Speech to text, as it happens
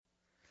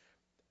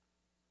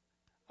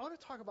I want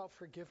to talk about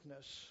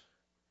forgiveness.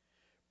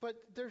 But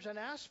there's an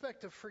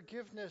aspect of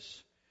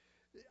forgiveness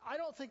I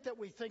don't think that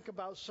we think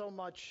about so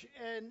much,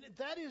 and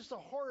that is the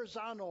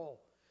horizontal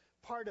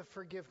part of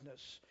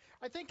forgiveness.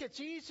 I think it's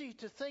easy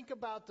to think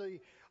about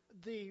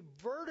the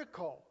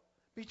vertical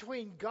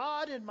between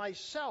God and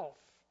myself.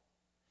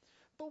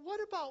 But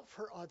what about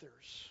for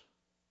others?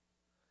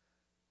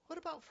 What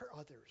about for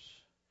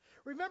others?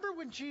 Remember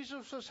when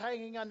Jesus was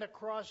hanging on the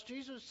cross,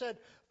 Jesus said,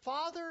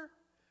 "Father,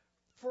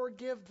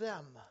 forgive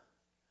them,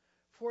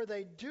 for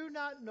they do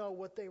not know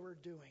what they were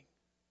doing."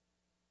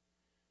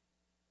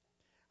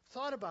 I've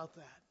thought about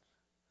that.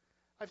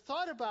 I've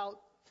thought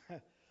about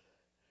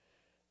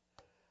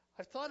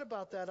I've thought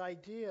about that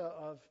idea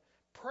of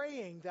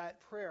praying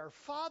that prayer.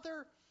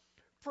 Father,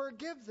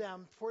 forgive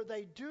them, for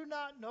they do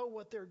not know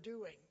what they're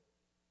doing.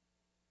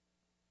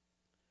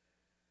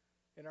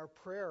 In our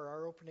prayer,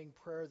 our opening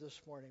prayer this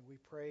morning, you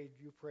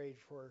prayed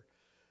for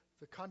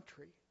the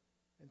country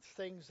and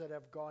things that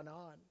have gone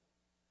on.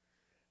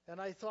 And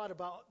I thought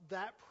about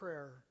that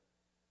prayer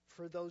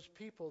for those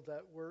people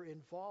that were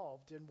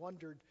involved and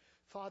wondered,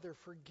 Father,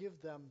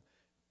 forgive them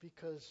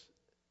because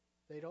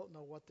they don't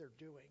know what they're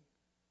doing.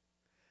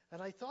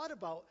 And I thought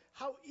about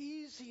how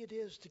easy it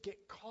is to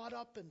get caught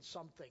up in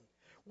something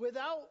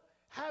without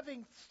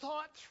having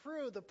thought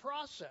through the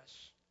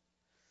process.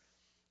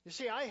 You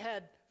see, I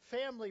had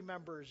family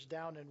members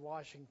down in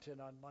Washington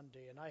on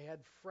Monday, and I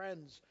had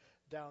friends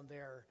down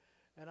there,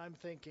 and I'm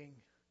thinking,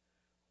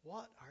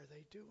 what are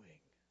they doing?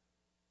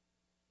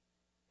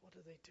 What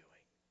are they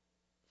doing?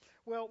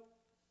 Well,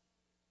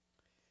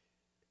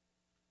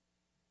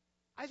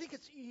 I think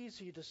it's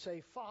easy to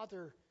say,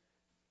 Father,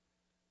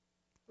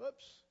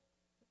 whoops,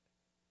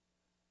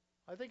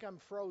 I think I'm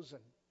frozen.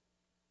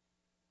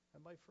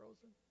 Am I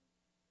frozen?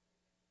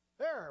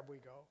 There we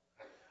go.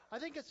 I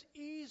think it's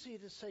easy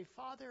to say,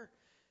 Father,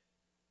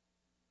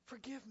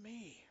 forgive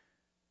me.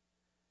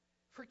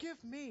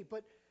 Forgive me.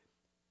 But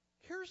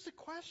here's the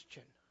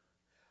question.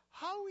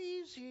 How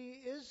easy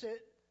is it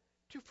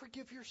to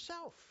forgive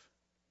yourself?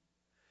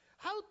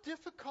 How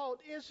difficult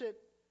is it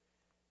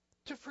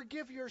to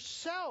forgive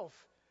yourself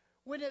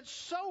when it's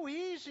so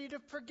easy to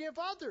forgive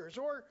others?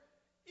 Or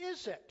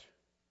is it?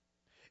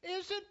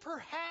 Is it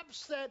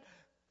perhaps that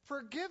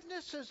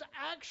forgiveness is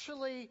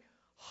actually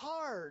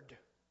hard?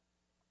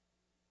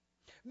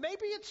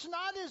 Maybe it's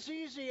not as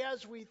easy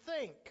as we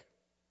think.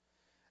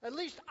 At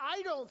least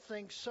I don't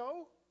think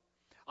so.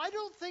 I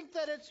don't think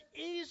that it's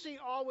easy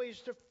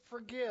always to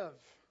forgive.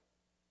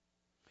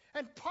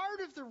 And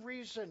part of the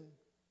reason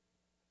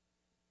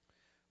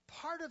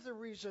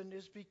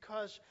is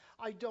because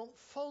I don't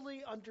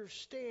fully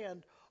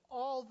understand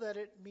all that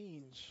it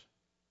means.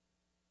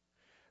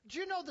 Do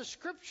you know the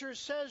scripture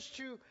says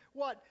to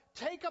what?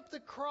 Take up the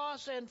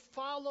cross and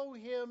follow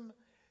him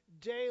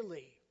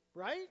daily,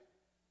 right?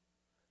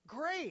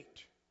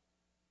 Great.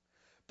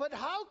 But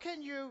how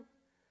can you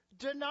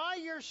deny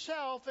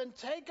yourself and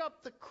take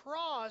up the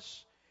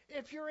cross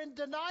if you're in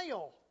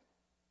denial?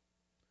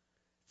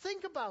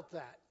 Think about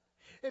that.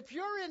 If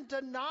you're in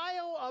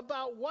denial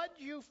about what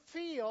you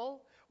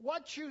feel,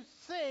 what you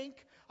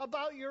think,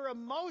 about your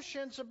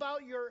emotions,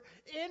 about your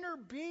inner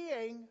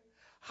being,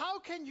 how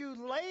can you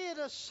lay it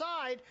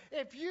aside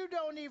if you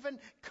don't even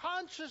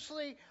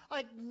consciously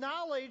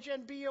acknowledge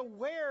and be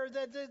aware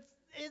that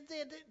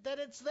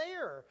it's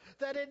there,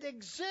 that it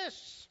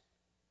exists?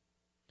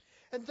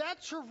 And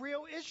that's a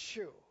real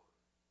issue.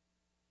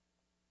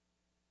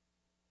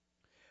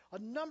 A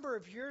number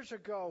of years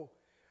ago,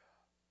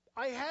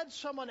 I had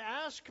someone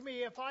ask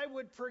me if I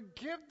would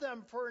forgive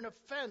them for an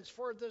offense,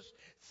 for this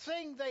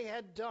thing they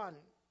had done.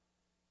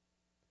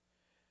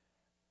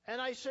 And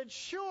I said,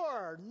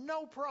 sure,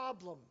 no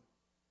problem.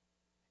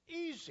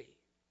 Easy.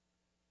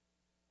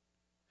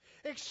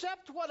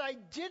 Except what I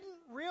didn't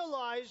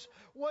realize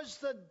was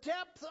the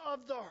depth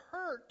of the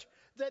hurt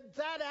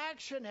that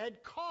action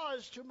had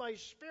caused to my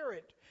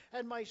spirit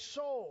and my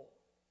soul.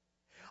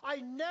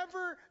 I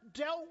never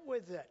dealt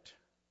with it.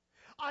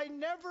 I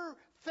never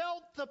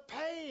felt the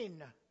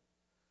pain,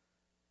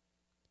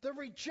 the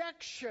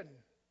rejection,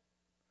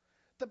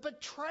 the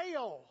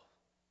betrayal,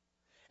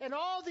 and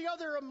all the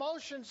other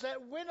emotions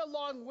that went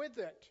along with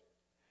it.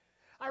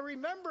 I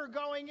remember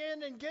going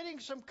in and getting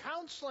some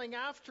counseling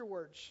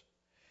afterwards,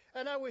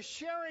 and I was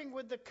sharing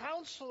with the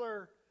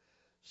counselor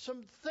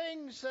some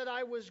things that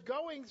I was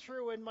going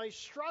through in my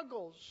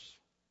struggles.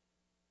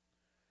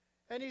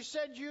 And he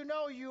said, you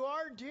know, you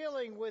are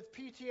dealing with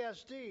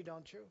PTSD,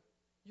 don't you?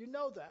 You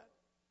know that.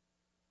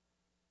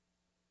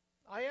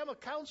 I am a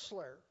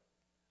counselor.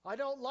 I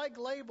don't like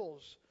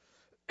labels.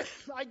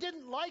 I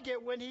didn't like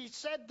it when he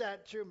said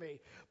that to me.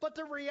 But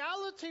the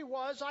reality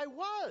was I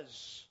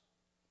was.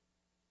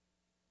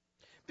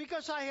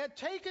 Because I had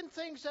taken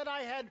things that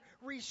I had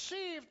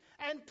received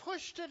and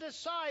pushed it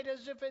aside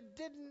as if it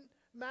didn't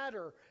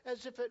matter,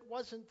 as if it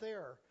wasn't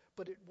there.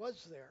 But it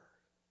was there.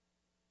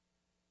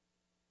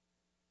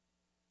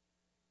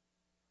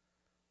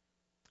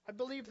 I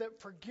believe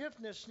that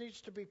forgiveness needs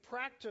to be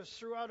practiced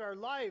throughout our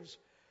lives.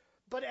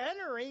 But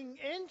entering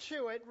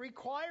into it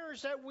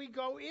requires that we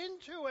go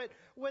into it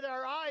with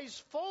our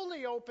eyes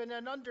fully open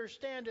and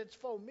understand its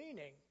full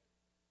meaning.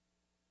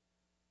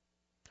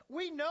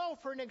 We know,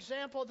 for an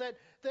example,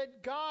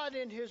 that God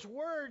in His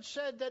Word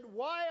said that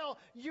while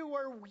you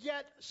were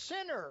yet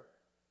sinner,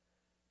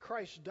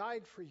 Christ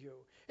died for you.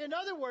 In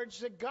other words,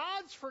 that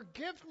God's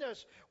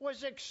forgiveness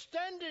was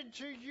extended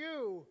to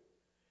you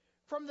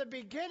from the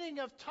beginning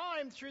of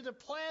time through the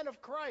plan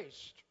of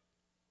Christ.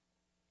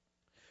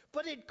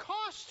 But it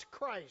cost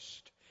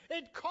Christ.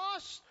 It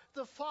cost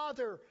the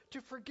Father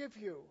to forgive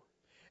you.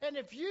 And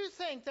if you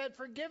think that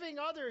forgiving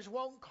others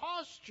won't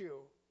cost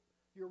you,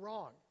 you're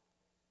wrong.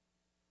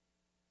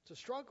 It's a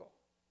struggle.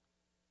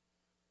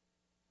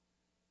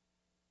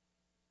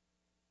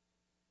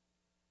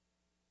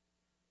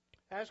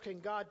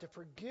 Asking God to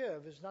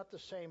forgive is not the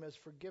same as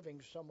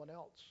forgiving someone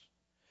else.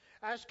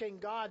 Asking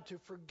God to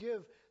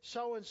forgive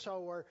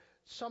so-and-so or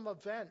some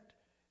event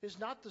is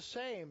not the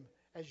same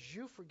as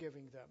you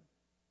forgiving them.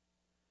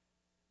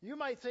 You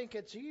might think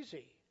it's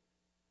easy,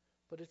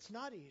 but it's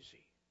not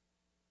easy.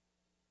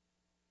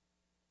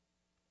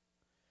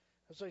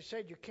 As I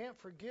said, you can't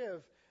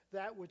forgive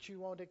that which you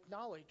won't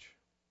acknowledge.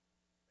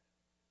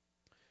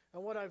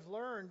 And what I've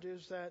learned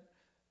is that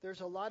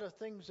there's a lot of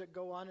things that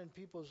go on in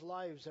people's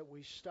lives that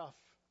we stuff,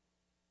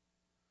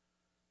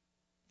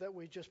 that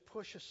we just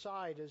push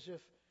aside as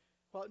if,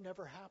 well, it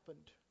never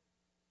happened.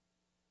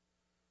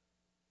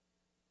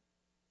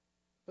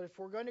 But if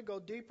we're going to go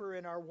deeper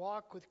in our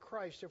walk with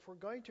Christ, if we're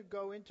going to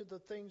go into the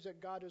things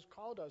that God has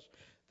called us,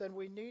 then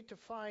we need to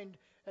find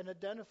and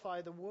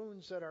identify the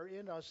wounds that are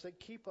in us that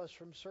keep us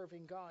from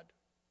serving God.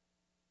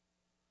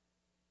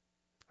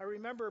 I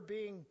remember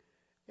being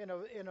in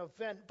an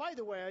event. By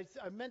the way,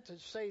 I meant to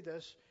say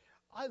this.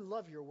 I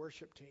love your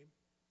worship team.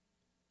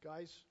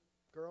 Guys,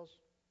 girls,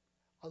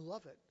 I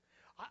love it.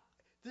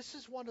 This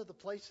is one of the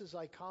places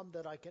I come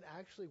that I can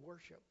actually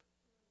worship.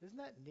 Isn't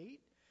that neat?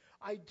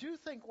 I do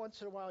think once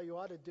in a while you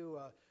ought to do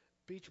a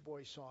Beach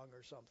Boys song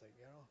or something,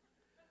 you know.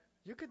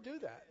 You could do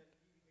that.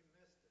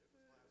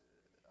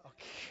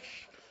 Okay.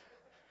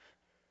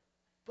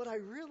 But I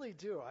really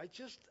do. I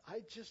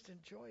just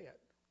enjoy it.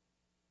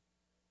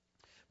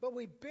 But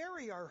we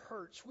bury our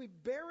hurts. We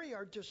bury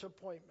our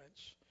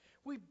disappointments.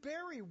 We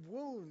bury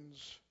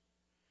wounds.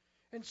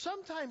 And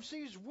sometimes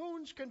these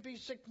wounds can be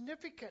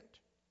significant.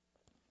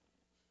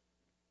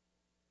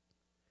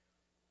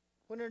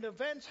 When an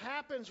event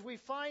happens, we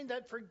find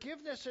that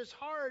forgiveness is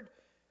hard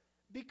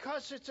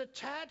because it's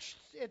attached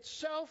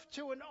itself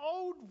to an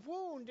old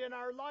wound in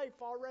our life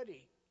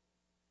already.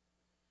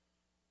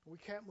 We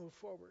can't move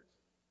forward.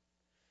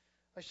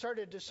 I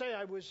started to say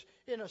I was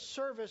in a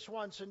service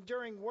once, and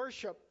during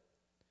worship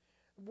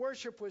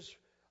was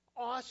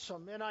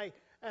awesome.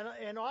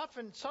 And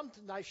often,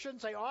 I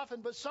shouldn't say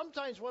often, but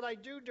sometimes what I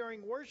do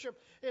during worship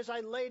is I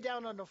lay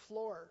down on the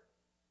floor.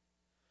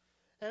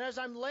 And as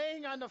I'm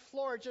laying on the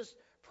floor, just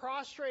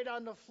prostrate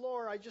on the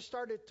floor, I just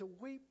started to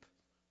weep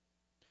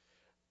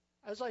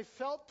as I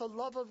felt the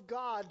love of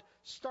God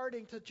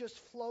starting to just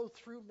flow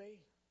through me.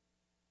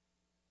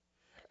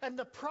 And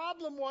the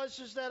problem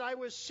is that I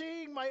was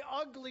seeing my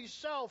ugly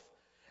self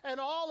and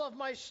all of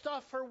my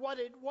stuff for what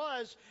it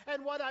was,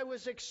 and what I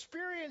was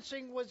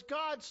experiencing was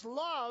God's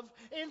love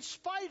in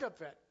spite of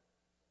it.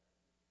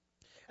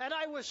 And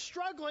I was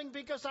struggling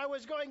because I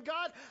was going,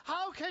 God,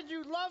 how can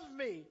you love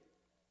me?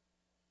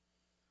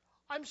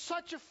 I'm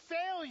such a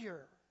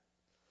failure.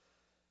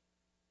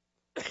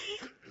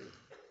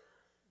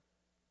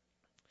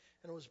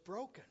 And it was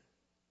broken.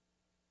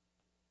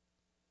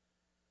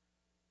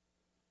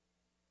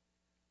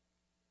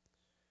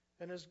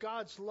 And as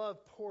God's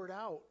love poured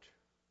out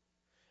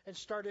and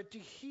started to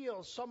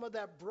heal some of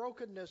that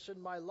brokenness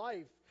in my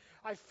life,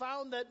 I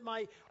found that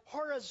my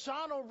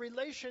horizontal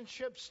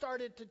relationship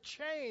started to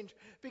change,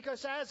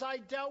 because as I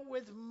dealt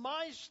with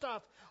my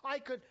stuff, I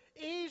could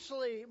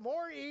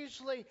more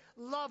easily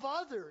love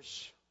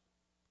others.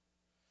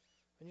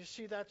 And you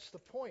see, that's the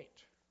point.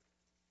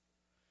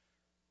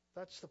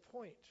 That's the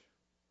point.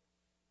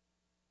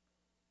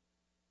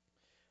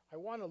 I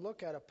want to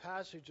look at a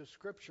passage of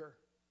Scripture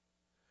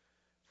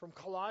from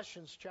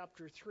Colossians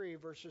chapter 3,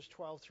 verses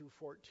 12 through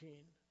 14.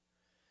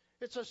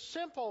 It's a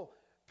simple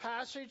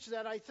passage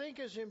that I think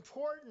is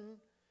important,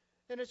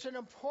 and it's an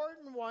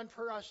important one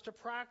for us to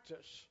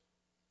practice.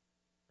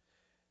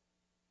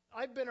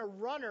 I've been a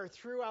runner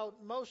throughout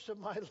most of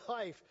my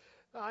life.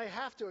 I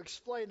have to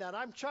explain that.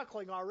 I'm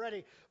chuckling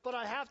already, but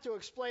I have to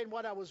explain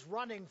what I was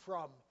running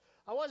from.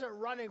 I wasn't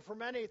running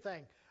from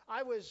anything.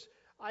 I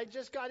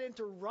just got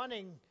into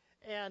running,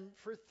 and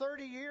for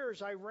 30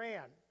 years I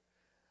ran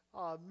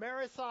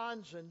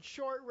marathons and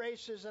short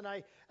races, and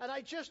I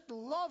just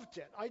loved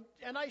it.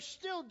 And I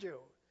still do,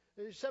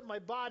 except my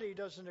body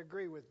doesn't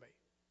agree with me.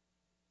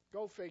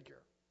 Go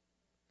figure.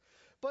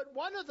 But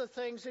one of the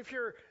things, if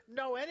you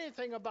know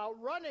anything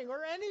about running or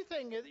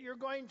anything that you're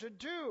going to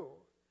do,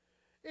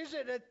 is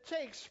that it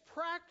takes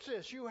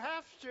practice. You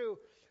have to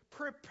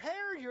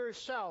prepare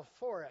yourself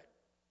for it.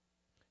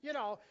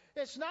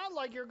 It's not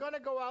like you're going to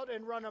go out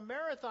and run a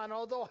marathon,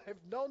 although I've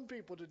known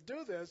people to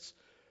do this.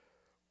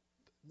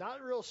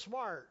 Not real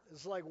smart.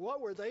 It's like,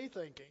 what were they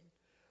thinking?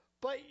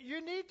 But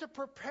you need to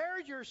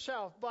prepare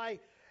yourself by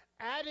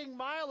adding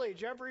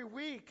mileage every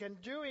week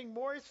and doing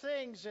more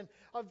things and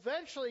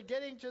eventually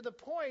getting to the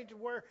point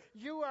where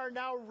you are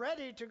now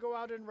ready to go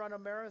out and run a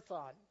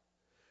marathon.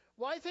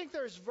 Well, I think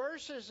there's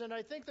verses and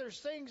I think there's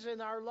things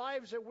in our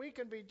lives that we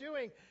can be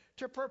doing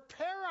to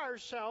prepare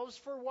ourselves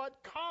for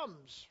what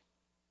comes.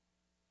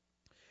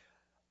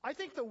 I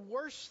think the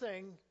worst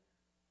thing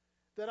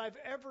that I've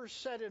ever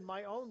said in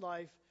my own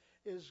life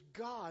is,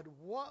 God,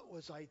 what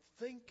was I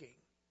thinking?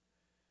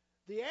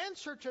 The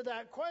answer to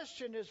that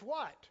question is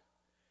what?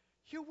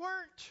 You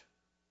weren't.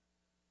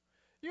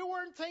 You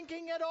weren't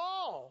thinking at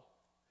all.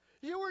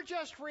 You were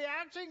just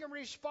reacting and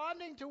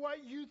responding to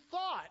what you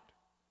thought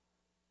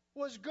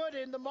was good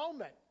in the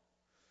moment.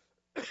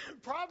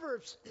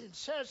 Proverbs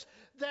says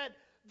that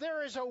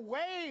there is a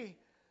way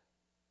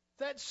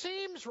that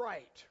seems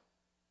right.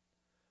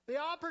 The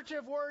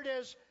operative word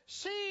is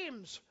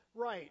seems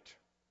right.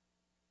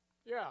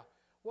 Yeah.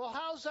 Well,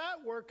 how's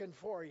that working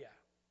for you?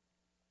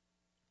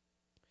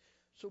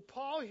 So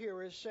Paul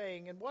here is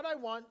saying, and what I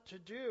want to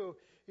do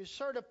is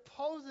sort of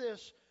pull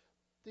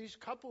these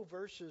couple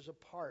verses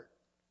apart.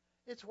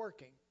 It's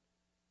working.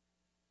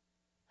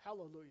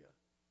 Hallelujah.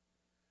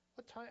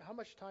 What time? How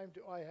much time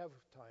do I have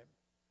time?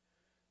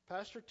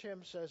 Pastor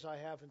Tim says I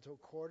have until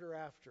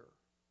 1:15.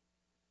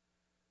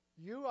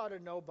 You ought to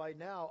know by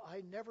now,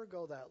 I never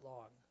go that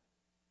long.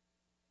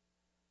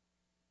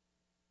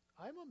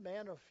 I'm a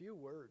man of few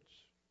words.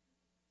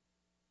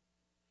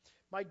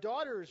 My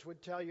daughters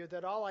would tell you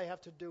that all I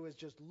have to do is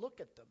just look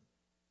at them.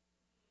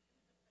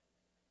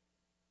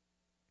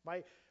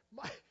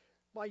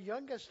 My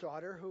youngest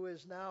daughter, who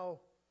is now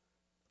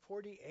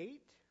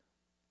 48,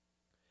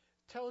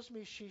 tells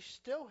me she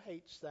still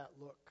hates that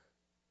look.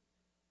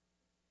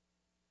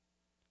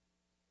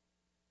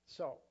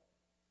 So,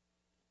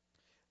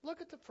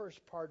 look at the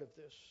first part of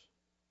this.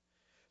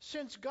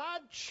 Since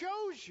God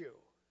chose you,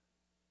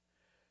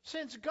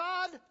 since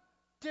God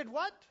did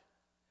what?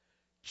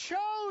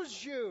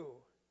 Chose you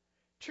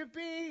to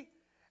be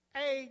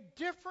a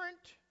different,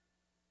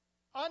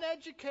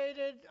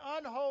 uneducated,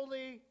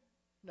 unholy,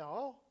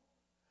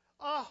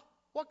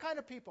 what kind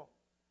of people?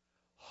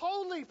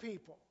 Holy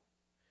people.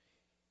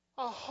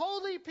 A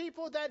holy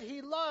people that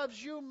he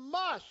loves, you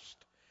must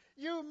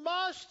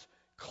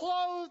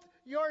clothe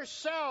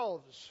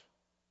yourselves.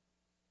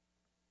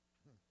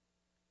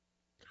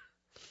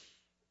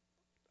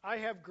 I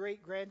have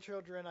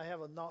great-grandchildren. I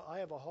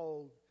have a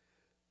whole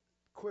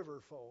quiver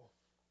full.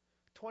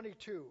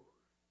 22,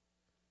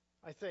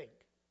 I think.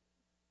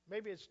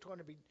 Maybe it's going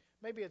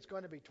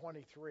to be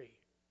 23.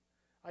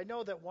 I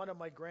know that one of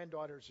my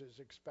granddaughters is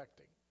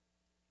expecting.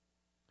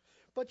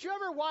 But you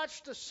ever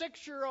watched a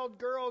 6-year-old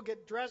girl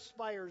get dressed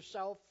by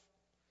herself?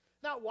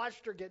 Not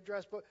watched her get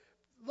dressed, but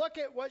look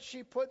at what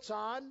she puts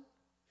on.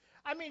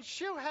 I mean,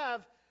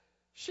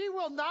 she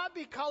will not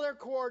be color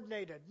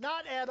coordinated,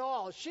 not at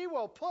all. She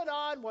will put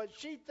on what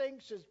she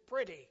thinks is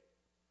pretty.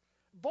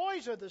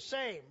 Boys are the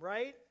same,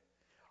 right?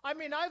 I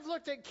mean, I've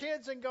looked at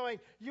kids and going,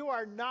 you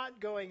are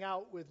not going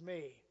out with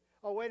me.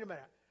 Oh, wait a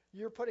minute.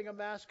 You're putting a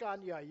mask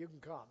on? Yeah, you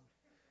can come.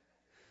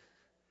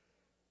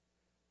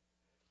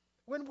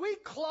 When we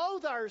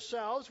clothe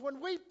ourselves, when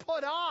we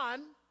put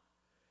on,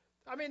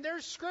 I mean,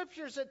 there's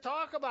scriptures that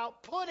talk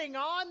about putting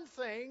on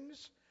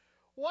things.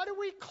 What do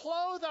we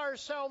clothe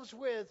ourselves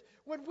with?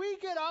 When we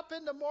get up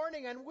in the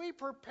morning and we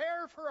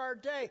prepare for our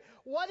day,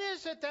 what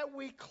is it that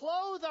we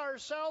clothe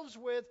ourselves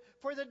with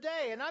for the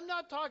day? And I'm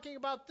not talking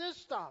about this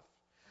stuff.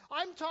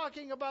 I'm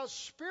talking about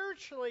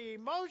spiritually,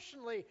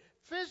 emotionally,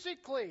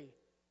 physically.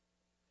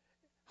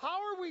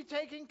 How are we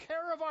taking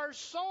care of our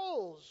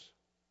souls?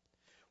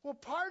 Well,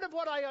 part of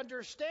what I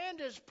understand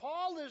is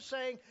Paul is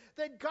saying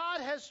that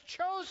God has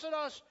chosen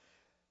us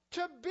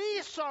to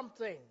be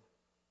something.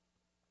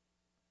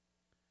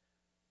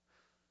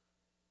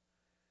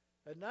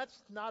 And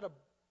that's not a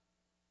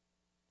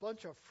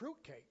bunch of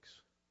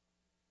fruitcakes,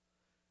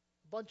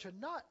 a bunch of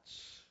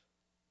nuts.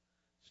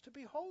 It's to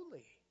be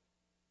holy.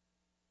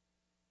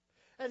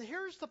 And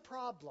here's the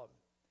problem.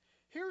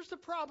 Here's the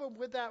problem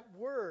with that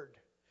word.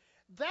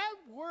 That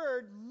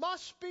word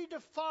must be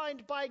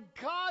defined by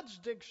God's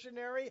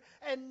dictionary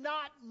and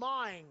not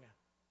mine.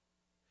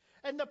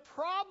 And the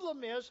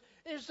problem is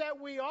that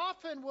we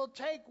often will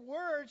take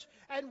words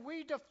and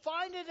we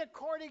define it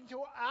according to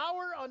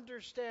our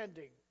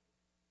understanding.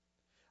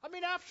 I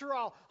mean, after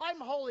all, I'm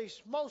holy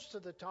most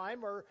of the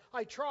time, or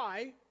I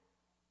try.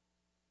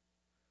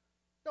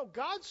 No,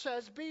 God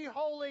says, be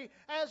holy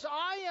as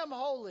I am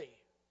holy.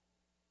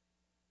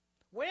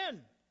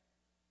 When?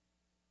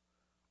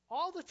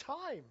 All the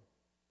time.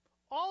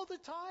 All the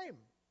time.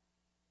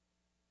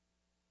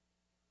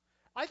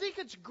 I think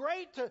it's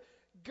great to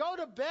go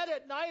to bed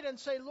at night and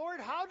say, Lord,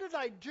 how did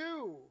I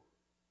do?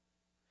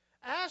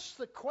 Ask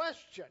the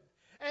question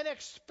and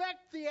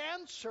expect the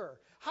answer.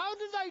 How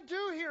did I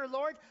do here,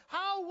 Lord?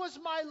 How was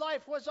my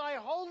life? Was I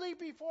holy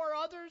before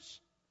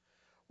others?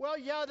 Well,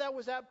 yeah, that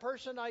was that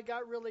person I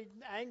got really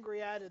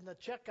angry at in the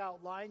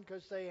checkout line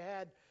because they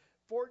had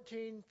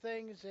 14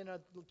 things in a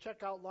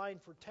checkout line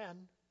for 10.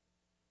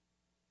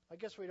 I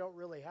guess we don't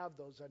really have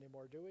those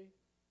anymore, do we?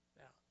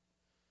 Yeah.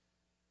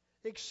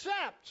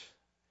 Except,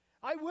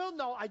 I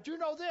do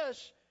know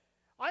this,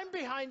 I'm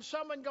behind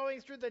someone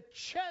going through the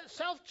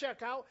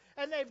self-checkout,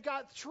 and they've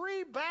got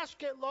 3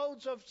 basket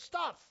loads of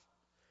stuff.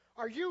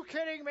 Are you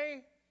kidding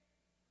me?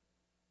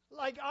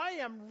 Like, I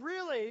am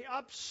really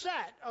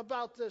upset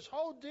about this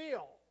whole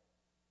deal.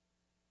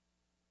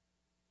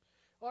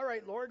 All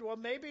right, Lord, well,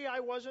 maybe I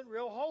wasn't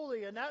real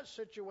holy in that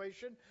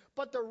situation,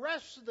 but the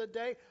rest of the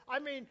day, I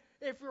mean,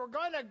 if you're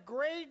going to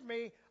grade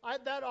me,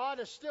 that ought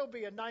to still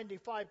be a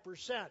 95%.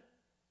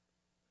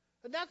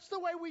 And that's the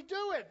way we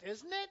do it,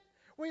 isn't it?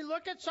 We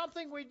look at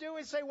something we do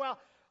and say, well,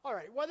 all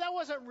right, well, that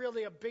wasn't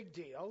really a big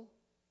deal.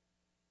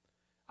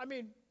 I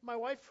mean, my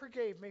wife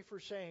forgave me for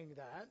saying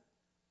that.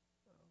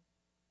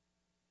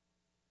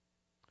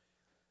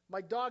 My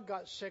dog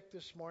got sick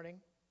this morning.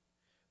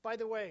 By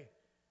the way,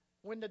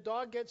 when the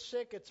dog gets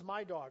sick, it's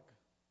my dog.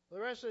 The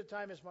rest of the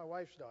time, it's my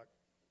wife's dog.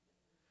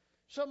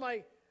 So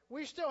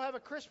we still have a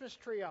Christmas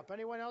tree up.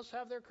 Anyone else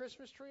have their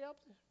Christmas tree up?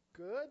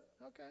 Good.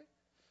 Okay.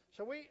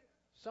 So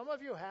some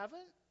of you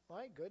haven't?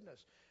 My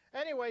goodness.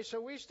 Anyway, so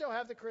we still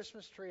have the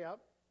Christmas tree up.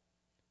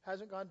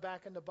 Hasn't gone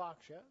back in the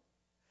box yet.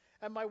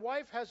 And my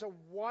wife has a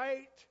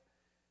white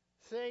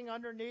thing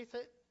underneath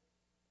it.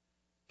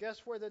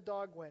 Guess where the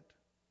dog went?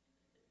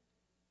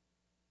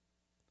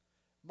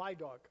 My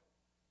dog.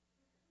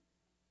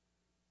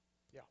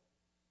 Yeah.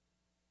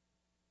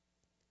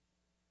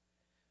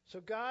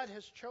 So God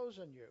has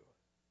chosen you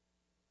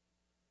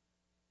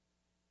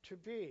to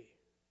be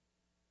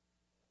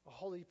a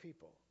holy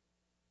people.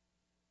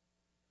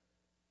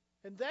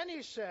 And then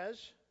he says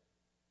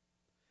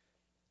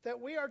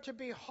that we are to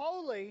be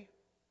holy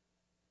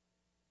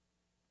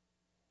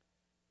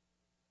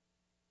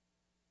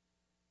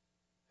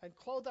and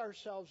clothe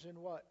ourselves in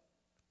what?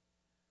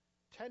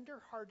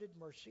 Tender-hearted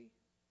mercy,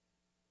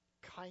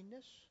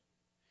 kindness,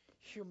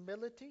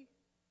 humility,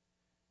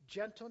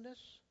 gentleness,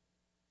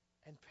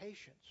 and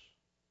patience.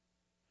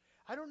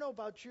 I don't know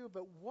about you,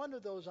 but one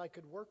of those I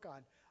could work on.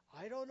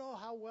 I don't know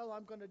how well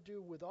I'm going to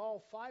do with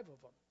all 5 of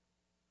them.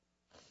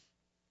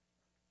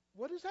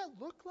 What does that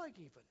look like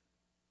even?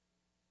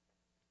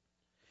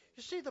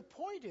 You see, the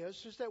point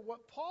is that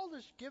what Paul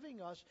is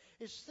giving us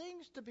is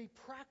things to be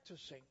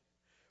practicing.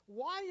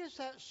 Why is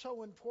that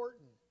so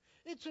important?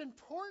 It's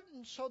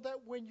important so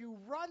that when you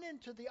run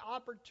into the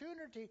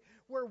opportunity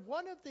where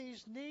one of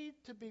these need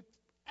to be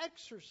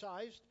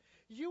exercised,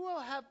 you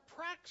will have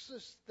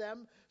practiced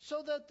them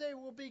so that they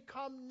will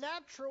become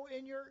natural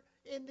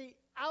in the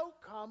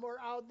outcome or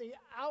out the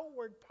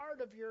outward part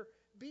of your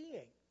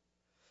being.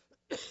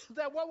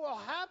 That what will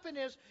happen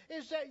is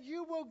that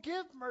you will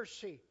give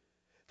mercy,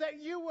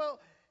 that you will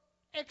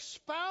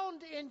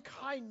expound in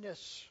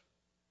kindness,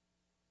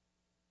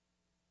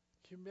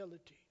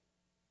 humility,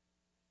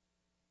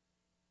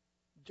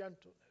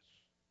 gentleness,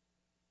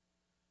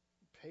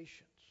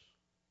 patience.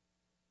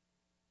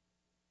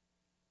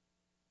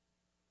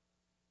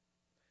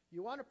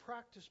 You want to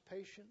practice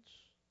patience?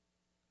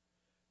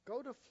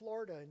 Go to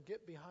Florida and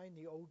get behind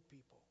the old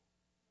people.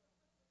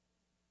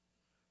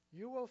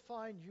 You will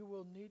find you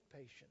will need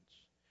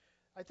patience.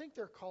 I think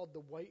they're called the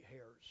white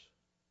hairs.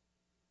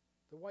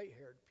 The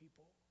white-haired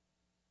people.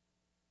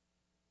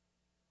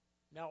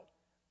 Now,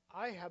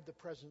 I have the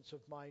presence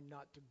of mind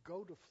not to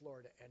go to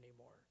Florida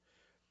anymore.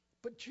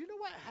 But do you know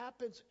what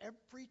happens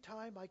every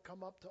time I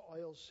come up to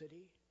Oil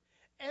City?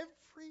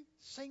 Every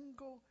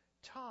single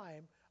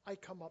time I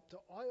come up to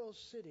Oil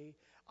City,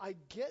 I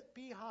get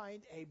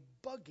behind a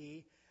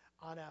buggy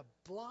on a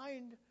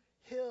blind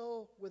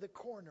hill with a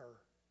corner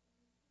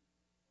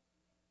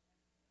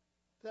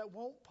that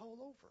won't pull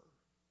over.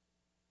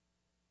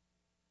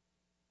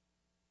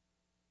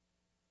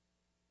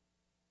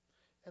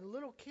 And a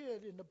little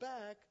kid in the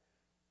back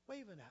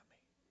waving at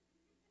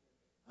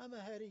me. I'm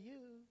ahead of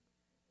you.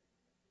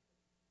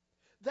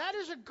 That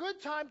is a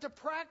good time to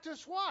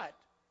practice what?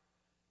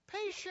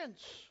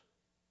 Patience.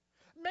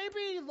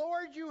 Maybe,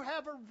 Lord, you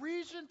have a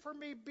reason for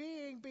me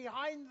being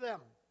behind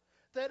them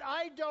that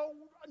I don't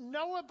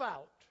know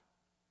about.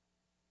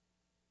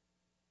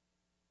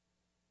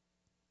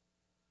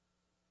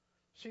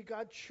 See,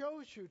 God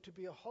chose you to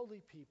be a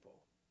holy people.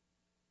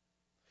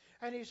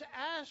 And He's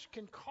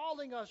asking,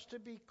 calling us to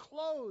be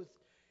clothed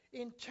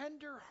in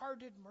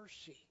tender-hearted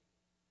mercy,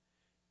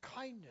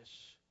 kindness,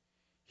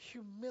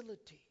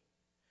 humility,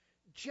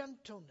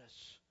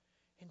 gentleness,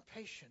 and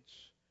patience.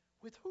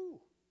 With who?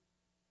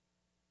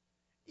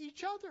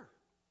 Each other.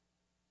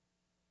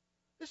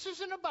 This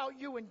isn't about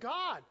you and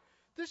God.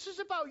 This is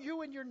about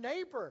you and your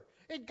neighbor.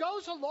 It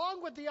goes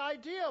along with the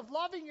idea of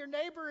loving your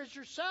neighbor as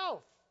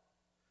yourself.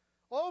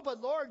 Oh,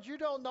 but Lord, you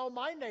don't know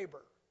my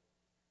neighbor.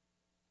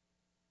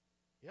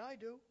 Yeah, I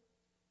do.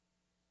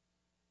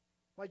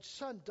 My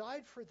son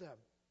died for them.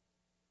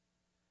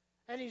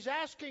 And He's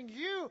asking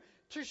you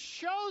to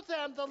show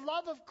them the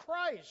love of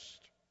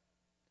Christ.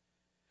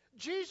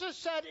 Jesus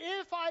said,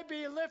 if I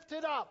be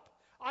lifted up,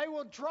 I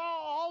will draw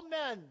all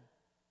men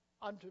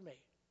unto me.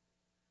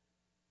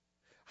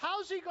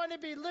 How's he going to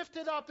be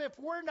lifted up if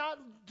we're not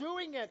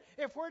doing it,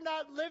 if we're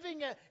not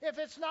living it, if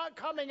it's not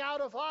coming out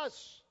of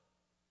us?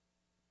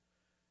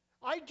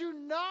 I do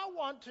not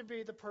want to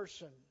be the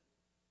person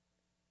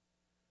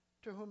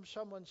to whom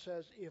someone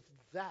says, if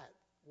that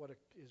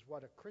is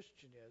what a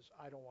Christian is,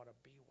 I don't want to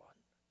be one.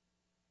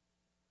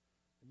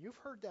 And you've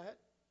heard that.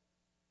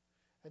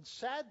 And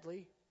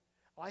sadly,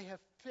 I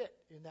have fit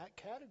in that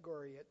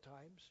category at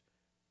times.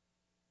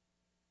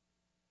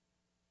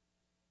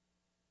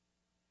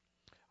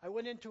 I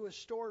went into a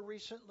store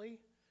recently.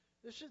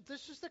 This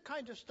is the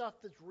kind of stuff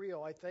that's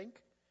real, I think.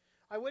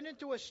 I went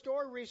into a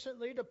store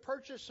recently to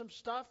purchase some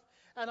stuff,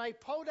 and I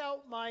pulled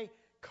out my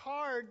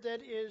card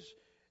that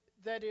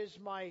is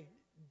my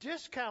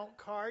discount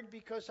card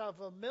because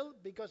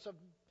of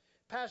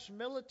past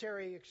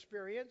military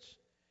experience,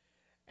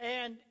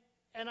 and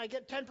I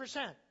get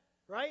 10%,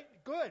 right?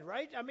 Good,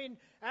 right? I mean,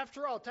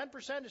 after all,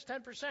 10% is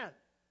 10%.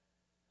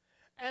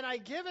 And I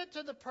give it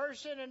to the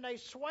person, and they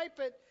swipe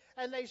it,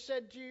 and they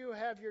said, do you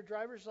have your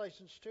driver's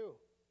license too?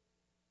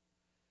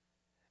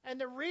 And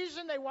the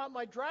reason they want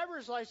my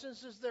driver's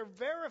license is they're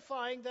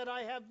verifying that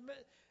I have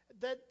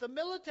the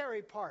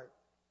military part.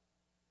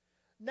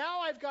 Now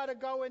I've got to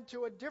go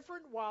into a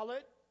different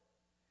wallet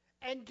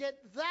and get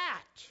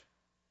that.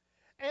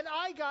 And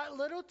I got a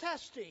little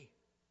testy.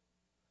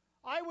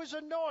 I was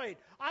annoyed.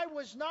 I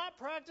was not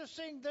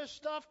practicing this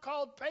stuff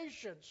called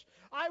patience.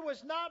 I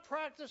was not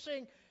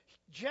practicing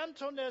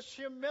gentleness,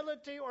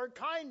 humility, or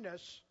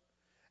kindness.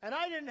 And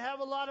I didn't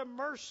have a lot of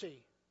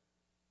mercy.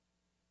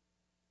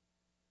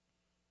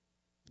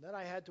 And then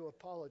I had to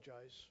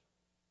apologize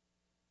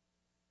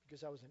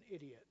because I was an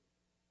idiot.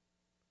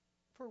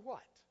 For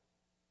what?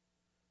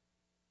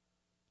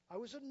 I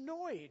was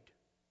annoyed.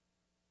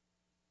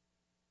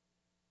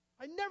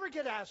 I never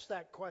get asked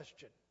that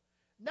question.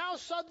 Now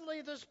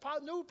suddenly this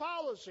new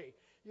policy,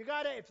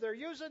 if they're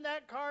using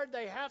that card,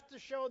 they have to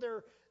show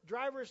their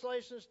driver's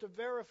license to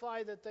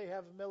verify that they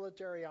have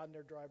military on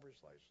their driver's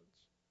license.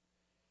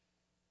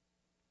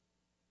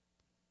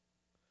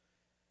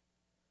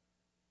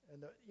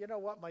 And you know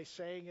what my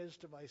saying is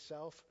to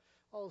myself?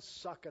 Oh,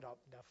 suck it up,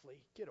 Nephilim.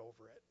 Get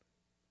over it.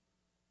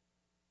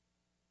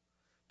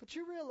 But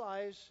you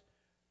realize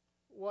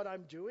what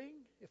I'm doing?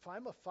 If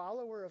I'm a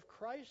follower of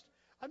Christ,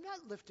 I'm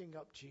not lifting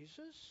up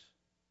Jesus.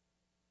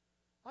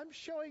 I'm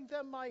showing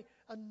them my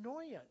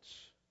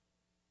annoyance.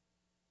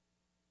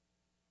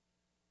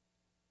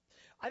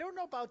 I don't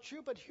know about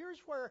you, but here's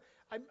where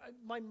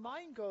my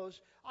mind goes.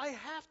 I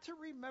have to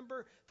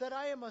remember that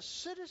I am a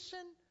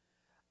citizen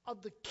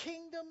of the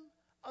kingdom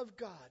of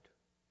God.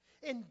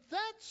 And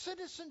that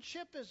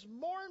citizenship is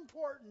more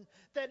important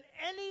than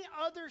any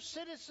other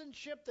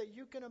citizenship that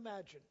you can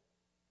imagine.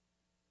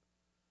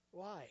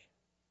 Why?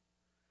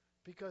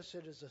 Because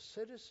it is a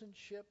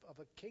citizenship of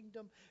a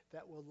kingdom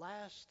that will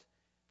last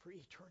for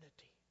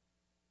eternity.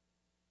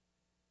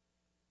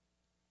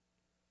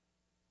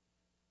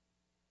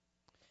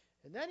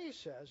 And then he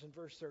says in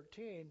verse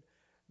 13,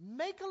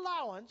 make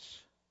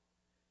allowance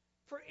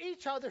for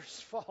each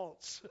other's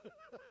faults.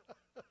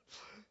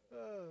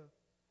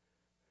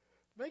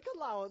 Make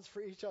allowance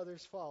for each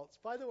other's faults.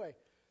 By the way,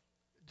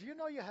 do you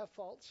know you have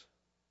faults?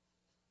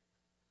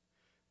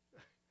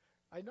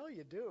 I know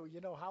you do.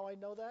 You know how I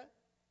know that?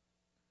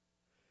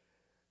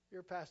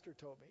 Your pastor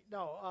told me.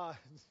 No,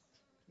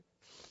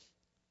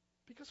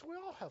 because we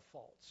all have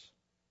faults.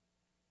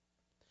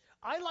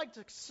 I like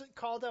to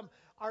call them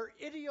our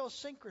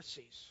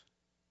idiosyncrasies.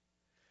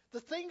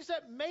 The things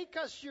that make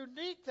us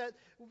unique, that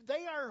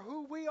they are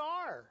who we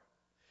are.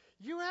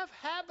 You have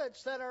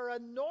habits that are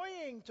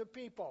annoying to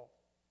people.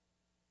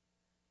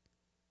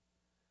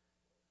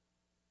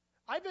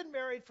 I've been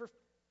married for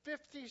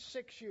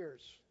 56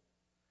 years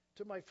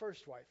to my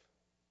first wife.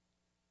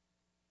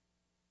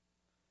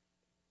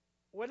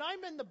 When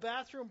I'm in the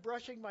bathroom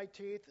brushing my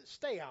teeth,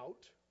 stay out.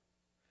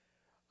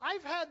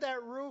 I've had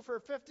that rule for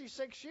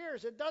 56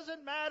 years. It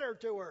doesn't matter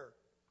to her.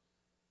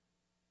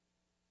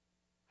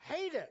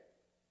 Hate it.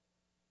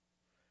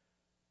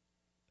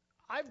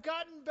 I've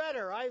gotten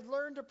better. I've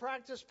learned to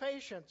practice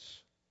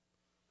patience.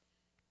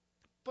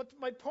 But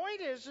my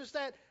point is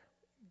that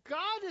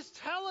God is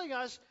telling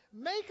us,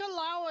 make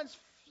allowance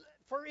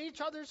for each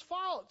other's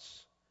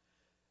faults.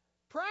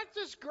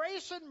 Practice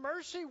grace and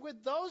mercy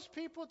with those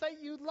people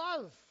that you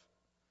love.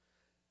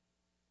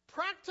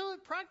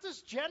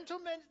 Practice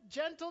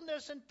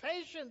gentleness and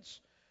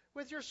patience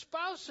with your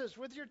spouses,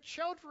 with your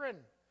children,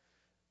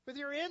 with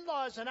your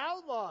in-laws and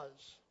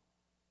outlaws.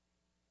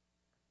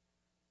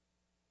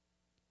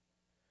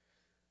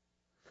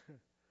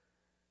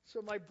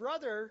 So my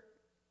brother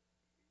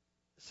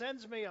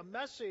sends me a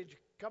message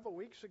a couple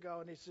weeks ago,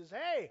 and he says,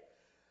 hey,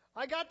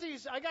 I got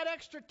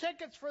extra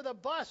tickets for the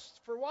bus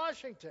for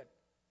Washington.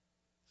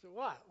 I said,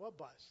 what? What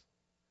bus?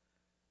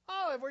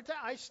 Oh,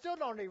 I still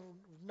don't even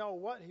know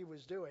what he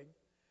was doing.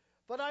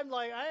 But I'm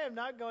like, I am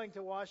not going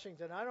to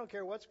Washington. I don't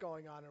care what's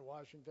going on in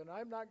Washington.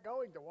 I'm not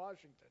going to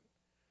Washington.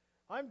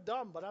 I'm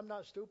dumb, but I'm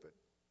not stupid.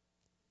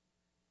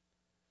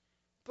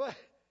 But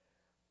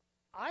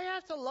I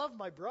have to love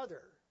my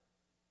brother.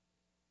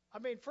 I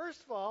mean,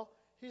 first of all,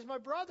 He's my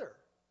brother.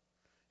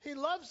 He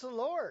loves the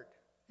Lord.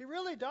 He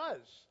really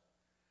does.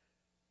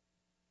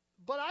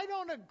 But I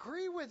don't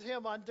agree with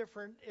him on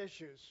different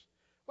issues.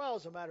 Well,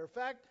 as a matter of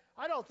fact,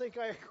 I don't think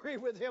I agree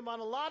with him on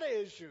a lot of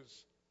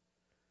issues.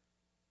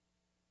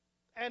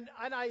 And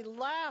I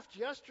laughed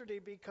yesterday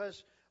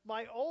because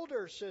my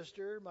older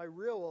sister, my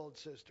real old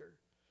sister,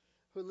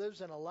 who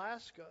lives in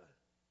Alaska,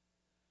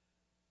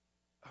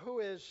 who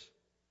is,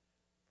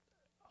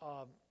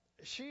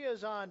 she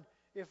is on,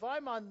 if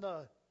I'm on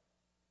the,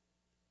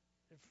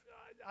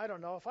 I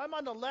don't know, if I'm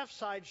on the left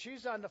side,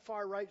 she's on the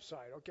far right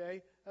side,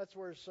 okay? That's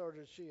where sort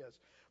of she is.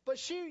 But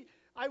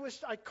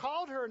I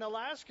called her in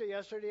Alaska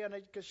yesterday, and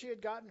because she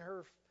had gotten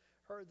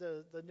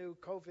the new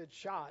COVID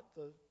shot,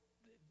 the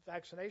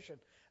vaccination.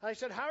 And I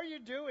said, how are you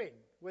doing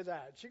with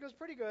that? She goes,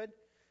 pretty good.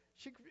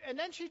 And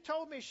then she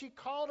told me she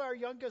called our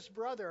youngest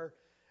brother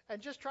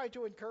and just tried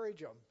to encourage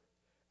him.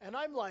 And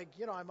I'm like,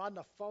 I'm on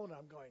the phone.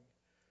 I'm going,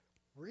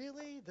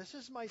 really? This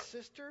is my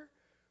sister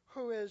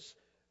who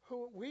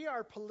we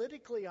are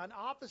politically on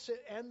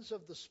opposite ends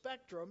of the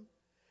spectrum.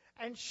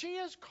 And she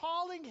is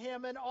calling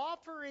him and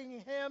offering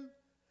him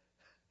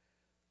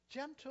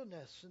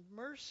gentleness and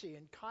mercy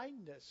and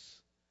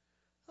kindness.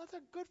 That's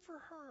good for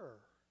her.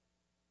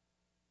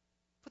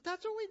 But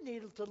that's what we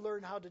need to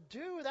learn how to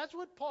do. That's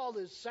what Paul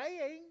is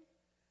saying.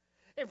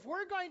 If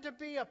we're going to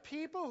be a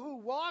people who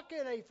walk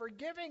in a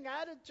forgiving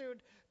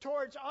attitude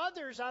towards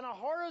others on a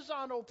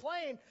horizontal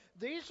plane,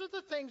 these are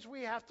the things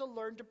we have to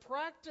learn to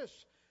practice.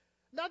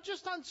 Not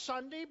just on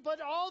Sunday, but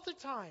all the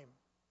time.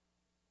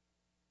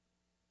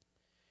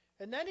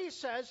 And then he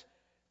says,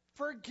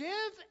 forgive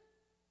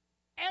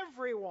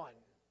everyone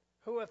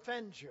who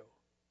offends you.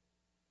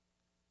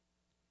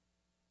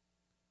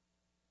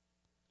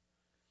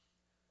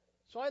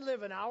 So I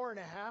live an hour and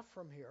a half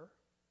from here.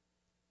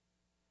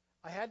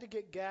 I had to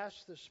get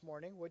gas this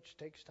morning, which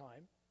takes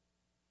time.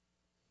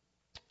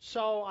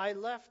 So I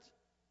left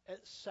at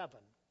 7.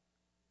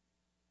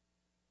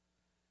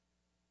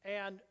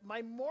 And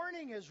my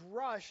morning is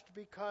rushed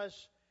because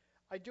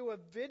I do a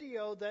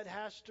video that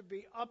has to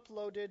be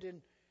uploaded,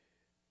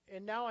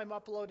 and now I'm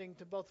uploading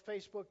to both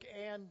Facebook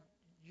and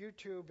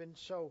YouTube. And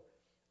so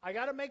I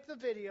got to make the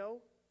video,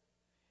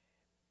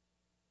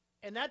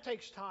 and that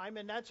takes time,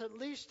 and that's at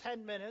least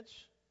 10 minutes.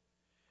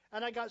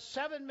 And I got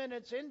 7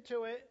 minutes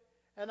into it,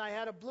 and I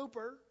had a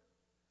blooper,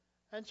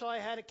 and so I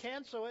had to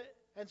cancel it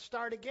and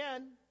start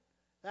again.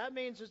 That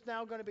means it's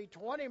now going to be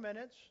 20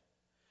 minutes.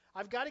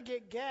 I've got to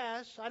get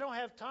gas. I don't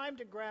have time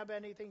to grab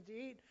anything to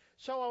eat.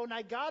 So when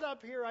I got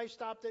up here, I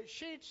stopped at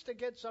Sheetz to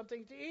get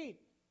something to eat.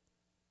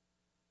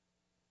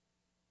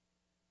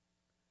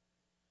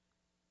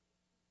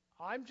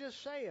 I'm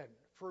just saying,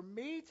 for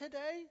me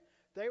today,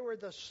 they were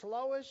the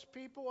slowest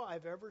people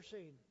I've ever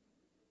seen.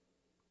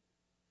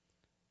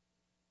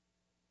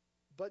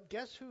 But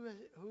guess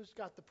who's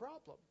got the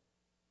problem?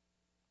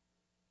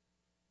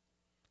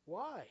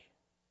 Why?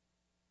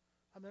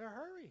 I'm in a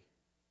hurry.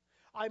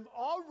 I'm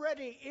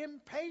already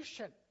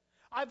impatient.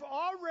 I've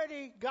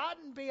already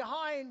gotten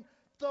behind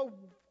the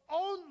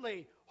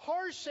only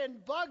horse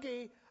and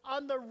buggy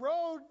on the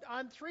road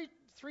on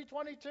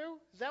 322.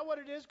 Is that what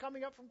it is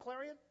coming up from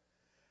Clarion?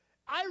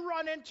 I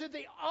run into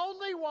the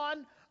only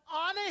one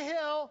on a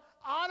hill,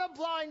 on a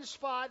blind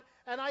spot,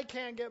 and I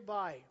can't get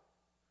by.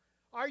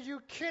 Are you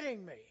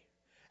kidding me?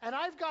 And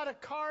I've got a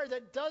car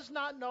that does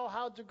not know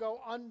how to go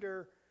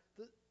under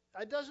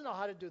it doesn't know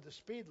how to do the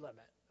speed limit.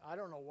 I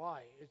don't know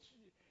why.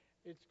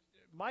 It's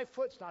my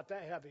foot's not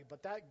that heavy,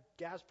 but that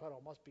gas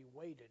pedal must be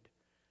weighted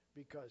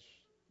because,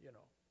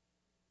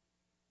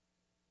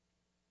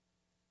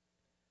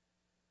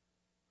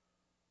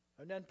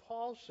 And then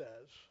Paul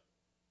says,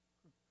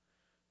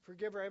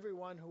 forgive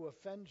everyone who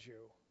offends you.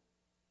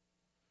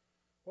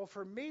 Well,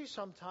 for me,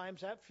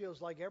 sometimes that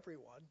feels like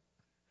everyone.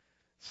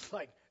 It's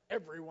like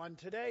everyone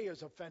today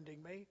is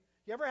offending me.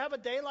 You ever have a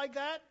day like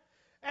that?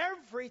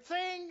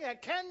 Everything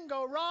that can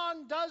go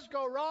wrong does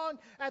go wrong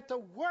at the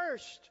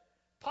worst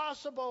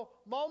possible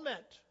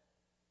moment.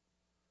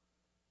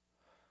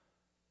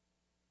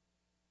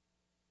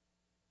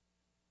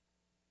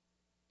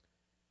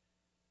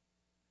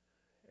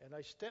 And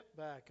I step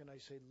back and I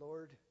say,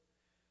 Lord,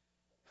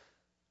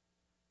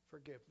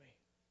 forgive me.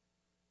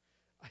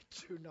 I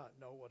do not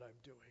know what I'm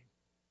doing.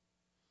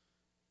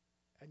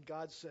 And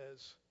God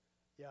says,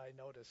 yeah, I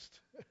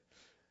noticed.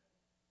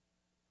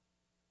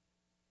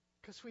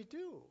 Because we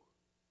do.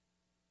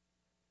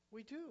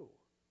 We do.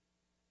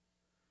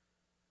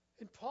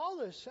 And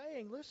Paul is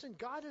saying, listen,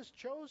 God has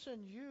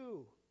chosen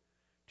you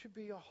to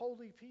be a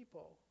holy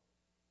people.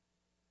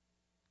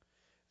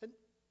 And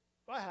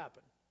what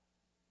happened?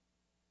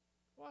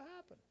 What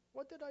happened?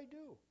 What did I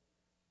do?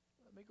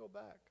 Let me go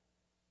back.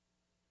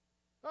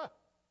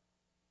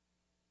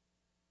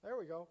 There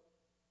we go.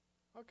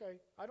 Okay,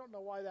 I don't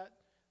know why that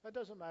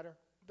doesn't matter.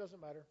 It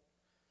doesn't matter.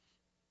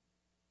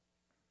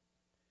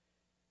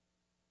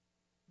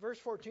 Verse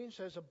 14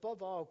 says,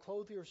 above all,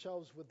 clothe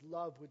yourselves with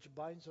love, which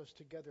binds us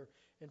together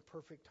in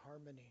perfect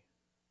harmony.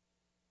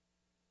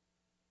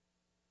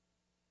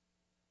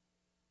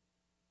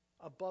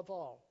 Above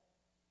all.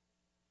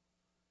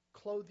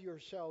 clothe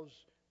yourselves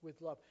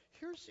with love.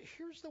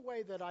 Here's the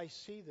way that I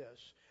see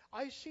this.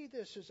 I see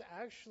this as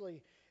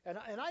actually, and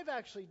I've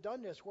actually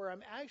done this, where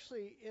I'm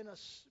actually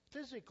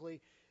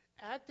physically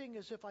acting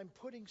as if I'm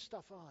putting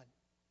stuff on.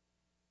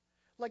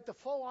 Like the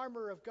full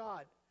armor of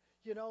God,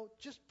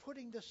 just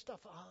putting this stuff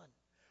on.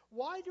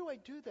 Why do I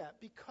do that?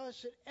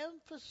 Because it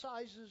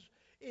emphasizes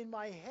in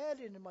my head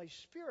and in my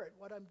spirit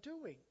what I'm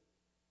doing.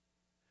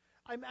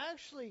 I'm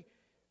actually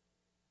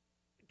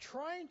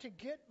trying to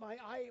get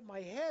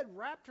my head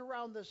wrapped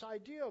around this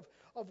idea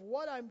of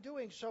what I'm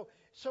doing. So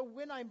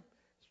when I'm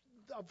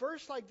a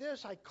verse like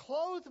this, I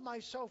clothe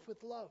myself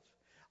with love.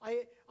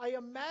 I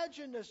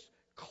imagine this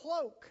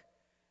cloak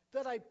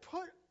that I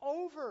put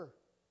over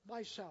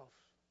myself.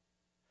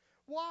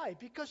 Why?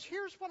 Because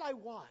here's what I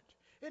want,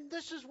 and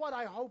this is what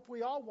I hope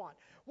we all want.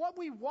 What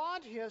we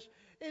want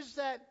is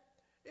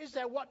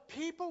that what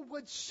people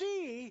would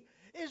see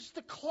is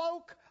the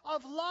cloak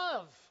of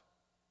love.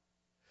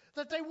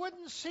 That they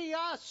wouldn't see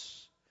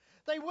us.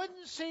 They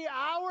wouldn't see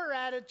our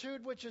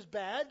attitude, which is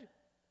bad,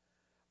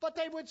 but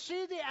they would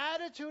see the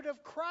attitude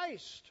of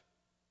Christ.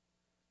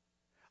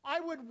 I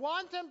would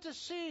want them to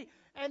see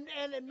and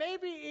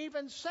maybe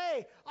even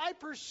say, I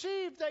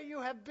perceive that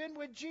you have been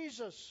with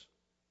Jesus.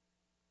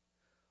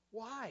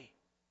 Why?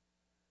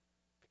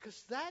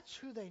 Because that's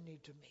who they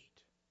need to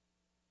meet.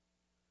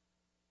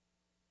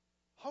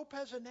 Hope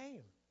has a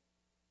name.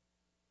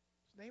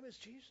 His name is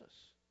Jesus.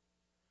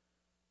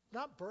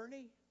 Not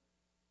Bernie.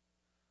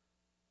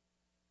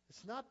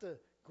 It's not the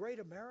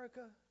great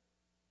America.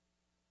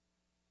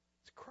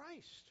 It's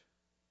Christ.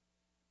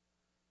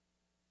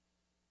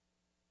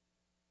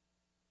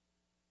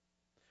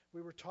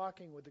 We were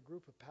talking with a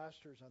group of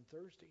pastors on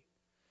Thursday,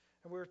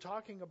 and we were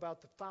talking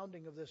about the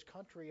founding of this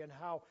country and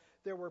how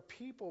there were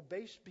people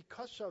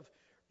because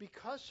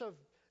of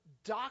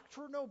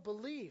doctrinal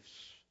beliefs,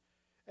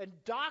 and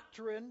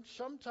doctrine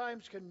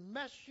sometimes can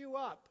mess you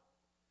up.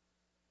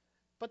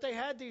 But they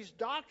had these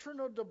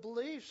doctrinal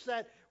beliefs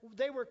that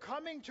they were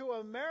coming to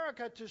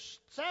America to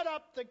set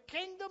up the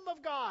kingdom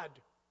of God.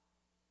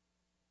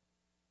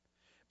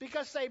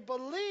 Because they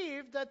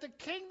believed that the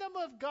kingdom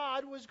of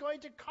God was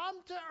going to come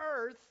to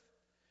earth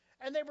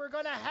and they were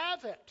going to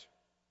have it.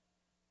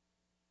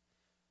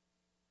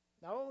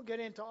 Now, I won't get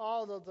into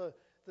all of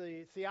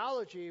the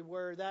theology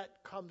where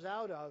that comes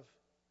out of.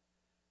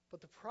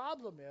 But the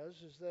problem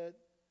is that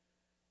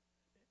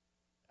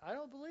I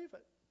don't believe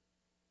it.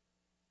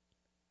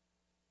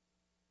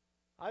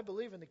 I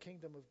believe in the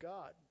kingdom of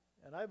God,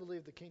 and I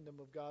believe the kingdom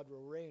of God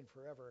will reign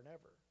forever and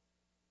ever.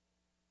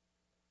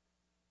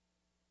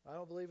 I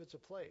don't believe it's a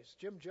place.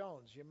 Jim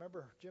Jones, you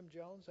remember Jim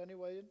Jones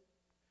anyway?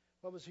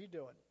 What was he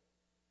doing?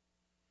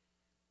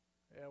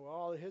 Yeah, well,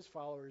 all of his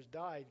followers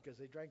died because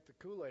they drank the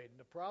Kool-Aid. And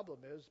the problem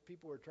is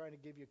people are trying to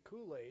give you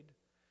Kool-Aid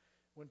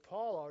when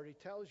Paul already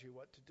tells you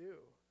what to do.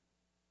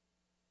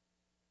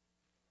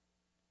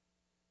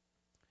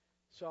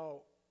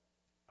 So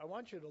I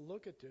want you to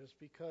look at this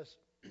because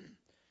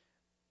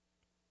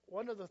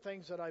one of the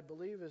things that I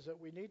believe is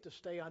that we need to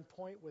stay on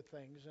point with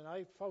things, and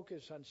I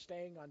focus on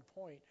staying on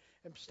point.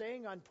 And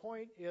staying on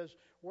point is,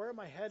 where am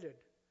I headed?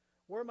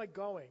 Where am I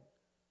going?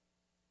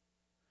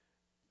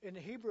 In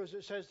Hebrews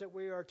it says that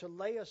we are to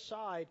lay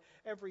aside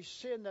every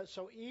sin that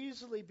so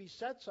easily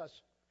besets us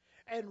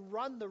and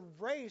run the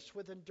race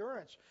with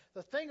endurance.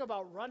 The thing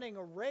about running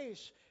a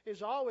race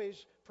is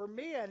always, for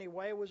me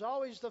anyway, was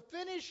always the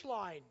finish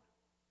line.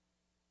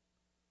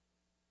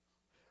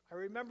 I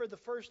remember the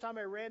first time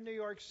I ran New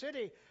York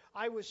City,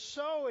 I was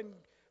so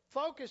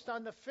focused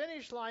on the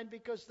finish line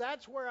because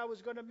that's where I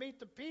was going to meet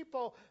the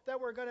people that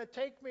were going to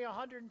take me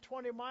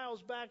 120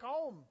 miles back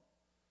home.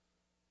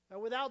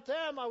 And without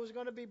them, I was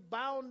going to be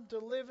bound to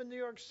live in New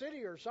York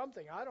City or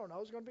something. I don't know. I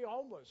was going to be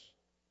homeless.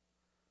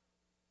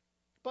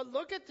 But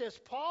look at this.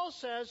 Paul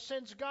says,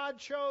 since God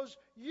chose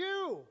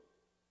you.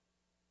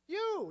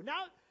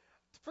 Now,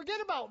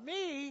 forget about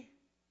me.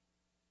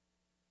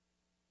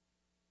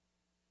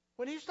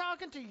 When he's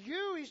talking to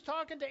you, he's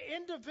talking to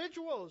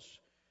individuals.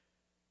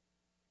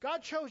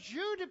 God chose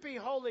you to be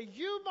holy.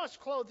 You must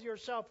clothe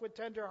yourself with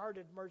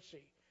tender-hearted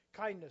mercy,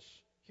 kindness,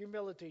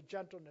 humility,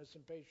 gentleness,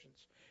 and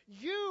patience.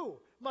 You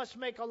must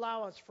make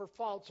allowance for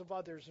faults of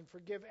others and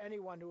forgive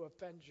anyone who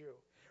offends you.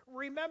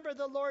 Remember,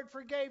 the Lord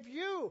forgave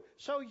you,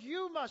 so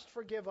you must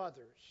forgive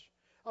others.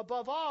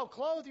 Above all,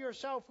 clothe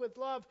yourself with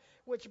love,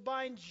 which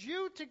binds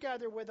you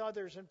together with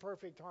others in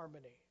perfect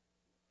harmony.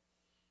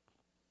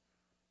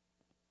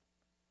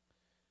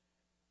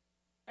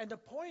 And the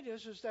point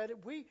is that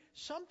we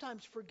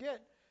sometimes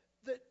forget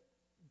that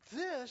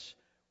this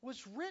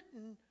was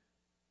written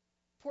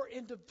for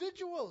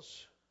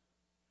individuals.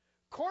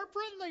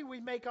 Corporately, we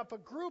make up a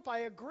group, I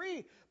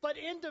agree, but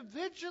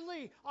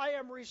individually, I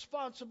am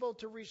responsible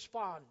to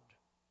respond.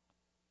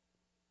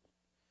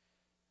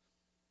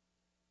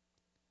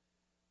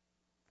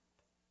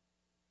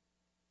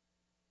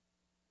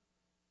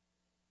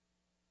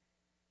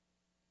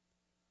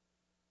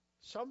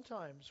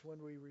 Sometimes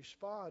when we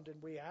respond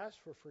and we ask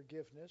for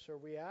forgiveness or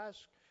we ask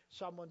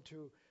someone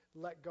to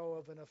let go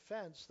of an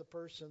offense, the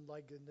person,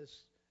 like in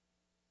this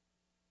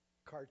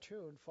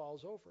cartoon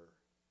falls over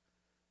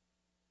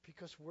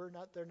because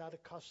they're not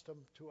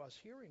accustomed to us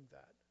hearing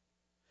that.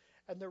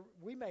 And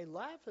we may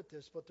laugh at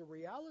this, but the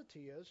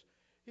reality is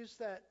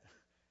that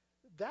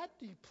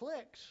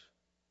depicts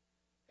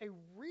a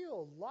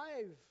real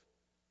live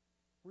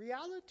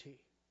reality.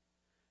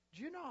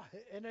 Do you know,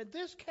 and in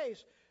this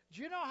case,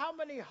 do you know how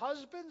many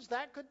husbands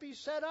that could be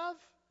said of?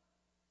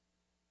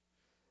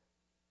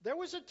 There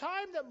was a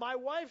time that my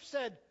wife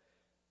said,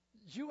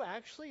 "You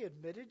actually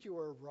admitted you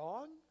were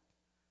wrong?"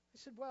 I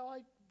said, "Well,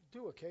 I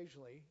do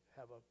occasionally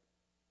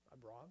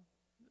I'm wrong.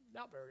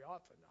 Not very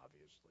often,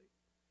 obviously.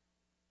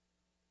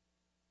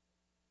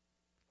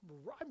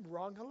 I'm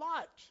wrong a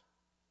lot."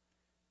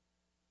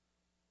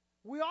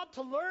 We ought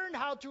to learn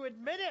how to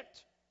admit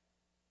it.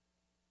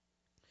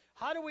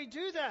 How do we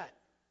do that?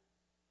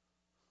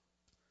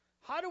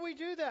 How do we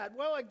do that?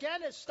 Well,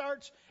 again, it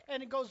starts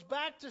and it goes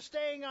back to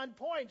staying on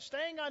point.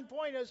 Staying on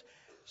point is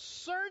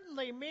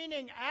certainly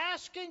meaning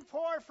asking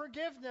for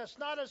forgiveness,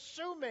 not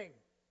assuming.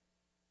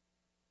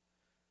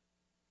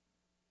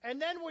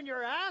 And then when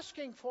you're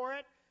asking for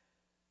it,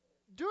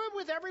 do it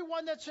with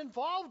everyone that's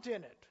involved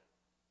in it.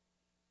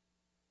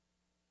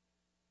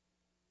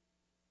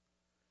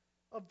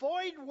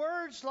 Avoid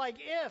words like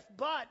if,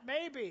 but,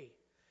 maybe.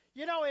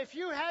 If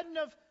you hadn't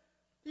have,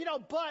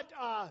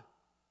 but,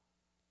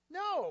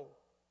 no.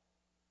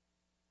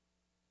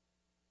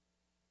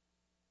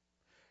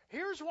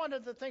 Here's one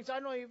of the things I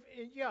don't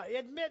even,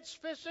 admit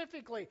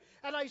specifically.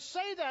 And I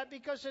say that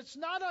because it's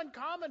not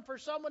uncommon for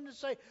someone to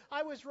say,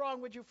 "I was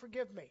wrong, would you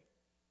forgive me?"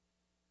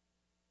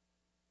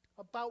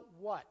 About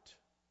what?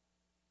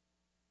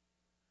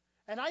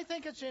 And I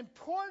think it's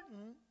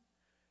important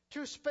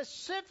to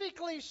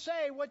specifically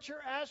say what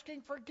you're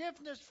asking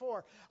forgiveness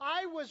for.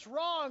 I was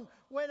wrong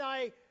when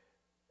I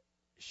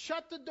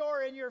shut the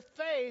door in your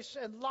face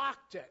and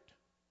locked it.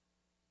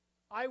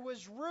 I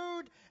was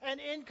rude and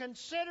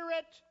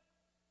inconsiderate,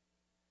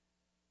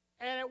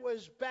 and it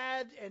was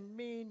bad and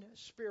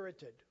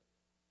mean-spirited.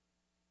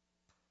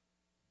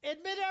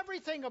 Admit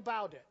everything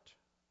about it.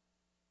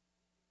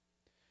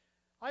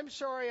 "I'm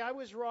sorry, I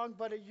was wrong,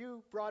 but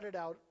you brought it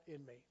out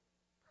in me."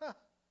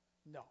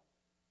 No.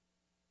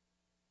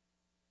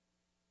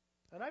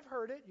 And I've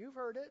heard it. You've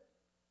heard it.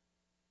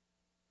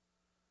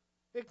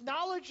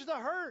 Acknowledge the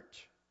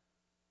hurt.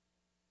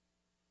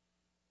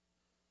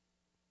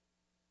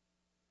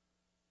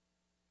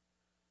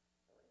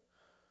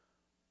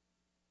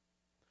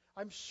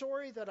 "I'm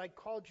sorry that I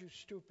called you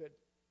stupid,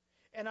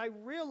 and I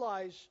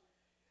realize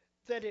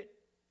that it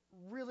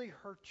really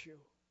hurt you,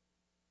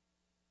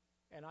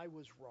 and I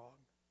was wrong.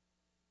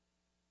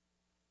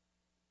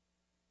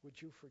 Would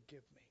you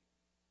forgive me?"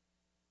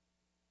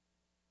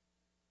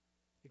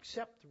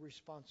 Accept the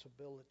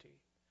responsibility.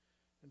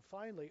 And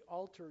finally,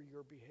 alter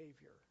your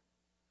behavior.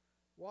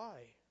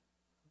 Why?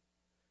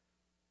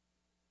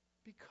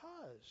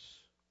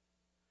 Because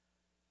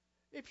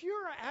if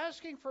you're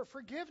asking for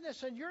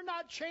forgiveness and you're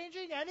not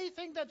changing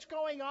anything that's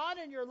going on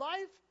in your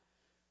life,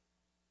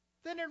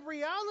 then in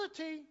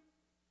reality,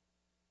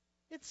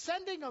 it's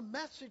sending a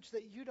message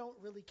that you don't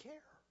really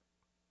care.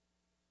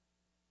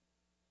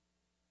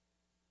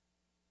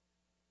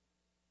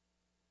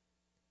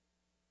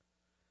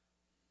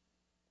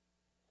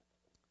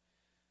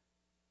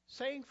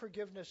 Saying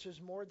forgiveness is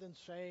more than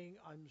saying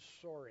 "I'm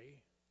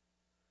sorry."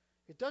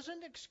 It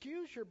doesn't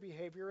excuse your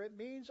behavior. It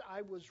means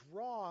I was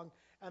wrong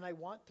and I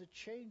want to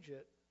change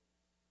it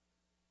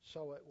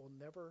so it will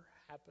never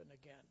happen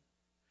again.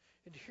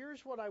 And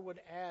here's what I would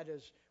add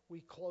as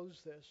we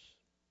close this.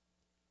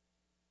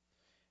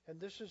 And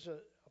this is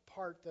a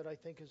part that I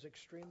think is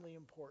extremely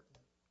important.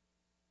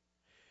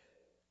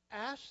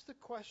 Ask the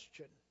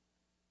question,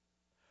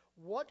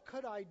 what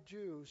could I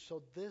do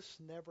so this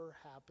never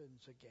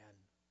happens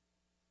again?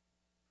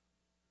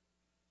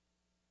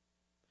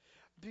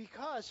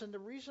 Because, and the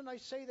reason I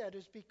say that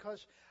is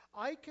because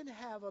I can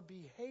have a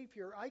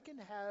behavior, I can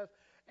have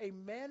a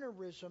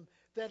mannerism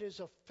that is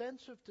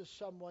offensive to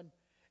someone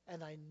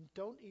and I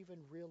don't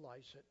even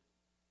realize it.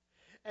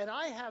 And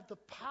I have the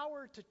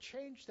power to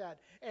change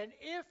that. And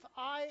if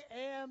I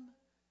am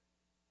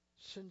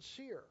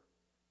sincere,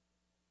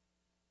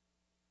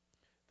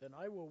 then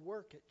I will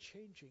work at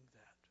changing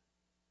that.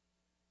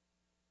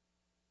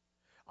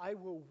 I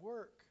will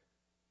work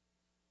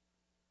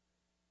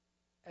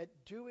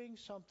at doing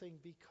something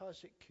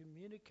because it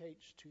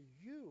communicates to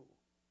you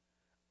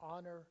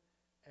honor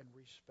and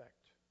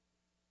respect.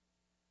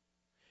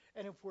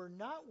 And if we're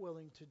not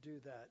willing to do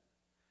that,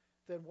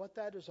 then what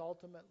that is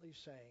ultimately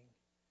saying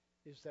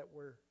is that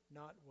we're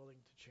not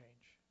willing to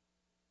change.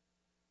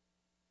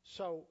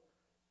 So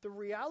the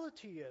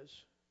reality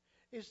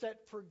is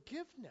that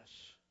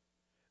forgiveness,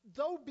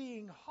 though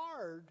being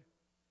hard,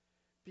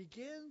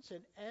 begins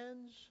and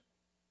ends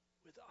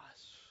with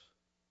us.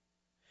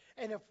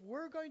 And if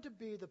we're going to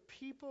be the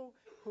people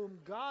whom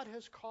God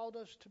has called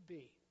us to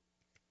be,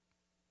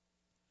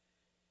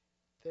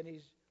 then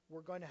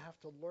we're going to have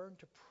to learn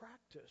to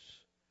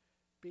practice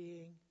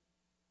being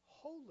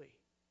holy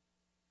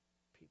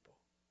people.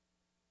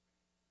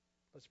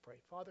 Let's pray.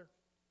 Father,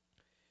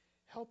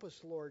 help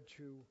us, Lord,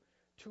 to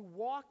to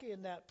walk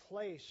in that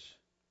place,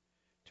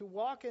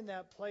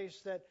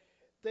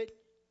 that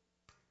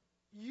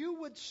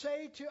you would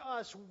say to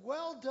us,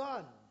 well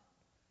done,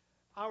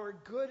 our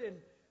good and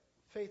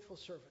faithful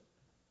servant.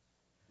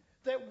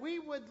 That we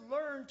would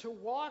learn to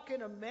walk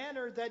in a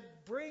manner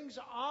that brings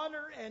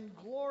honor and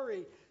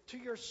glory to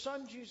your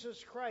Son,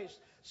 Jesus Christ,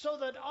 so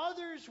that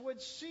others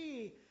would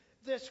see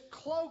this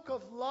cloak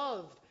of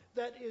love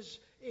that is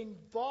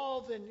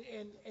involved and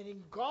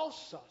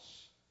engulfs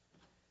us,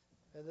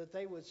 and that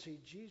they would see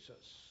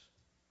Jesus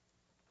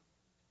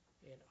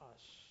in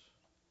us.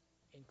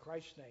 In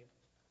Christ's name,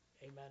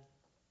 amen.